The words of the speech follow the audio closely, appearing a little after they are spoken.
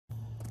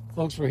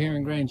Folks, we're here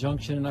in Grand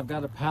Junction, and I've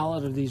got a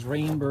pallet of these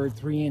RAINBIRD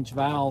 3-inch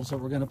valves that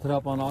we're going to put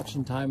up on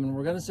auction time, and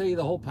we're going to sell you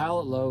the whole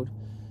pallet load.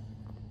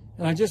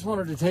 And I just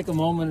wanted to take a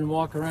moment and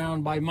walk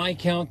around. By my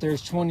count,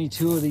 there's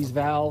 22 of these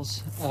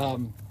valves.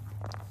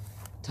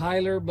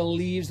 Tyler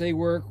believes they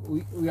work.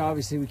 We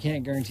obviously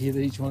can't guarantee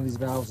that each one of these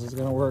valves is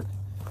going to work.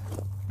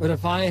 But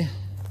if I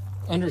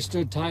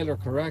understood Tyler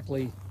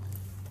correctly,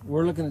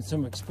 we're looking at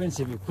some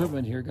expensive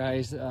equipment here,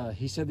 guys.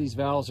 He said these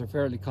valves are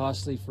fairly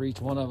costly for each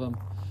one of them,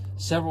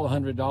 several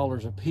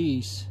 $100s a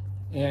piece,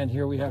 and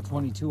here we have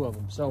 22 of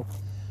them. So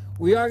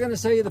we are going to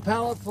sell you the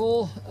pallet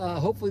full.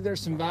 Hopefully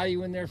there's some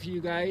value in there for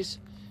you guys,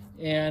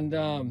 and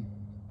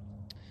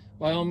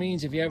by all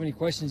means, if you have any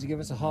questions, give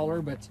us a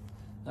holler. But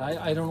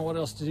I don't know what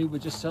else to do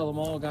but just sell them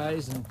all,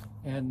 guys,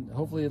 and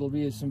hopefully it'll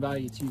be some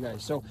value to you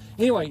guys. So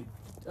anyway,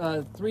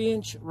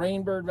 3-inch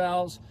RAINBIRD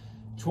valves,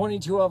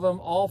 22 of them,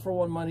 all for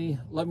one money.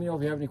 Let me know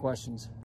if you have any questions.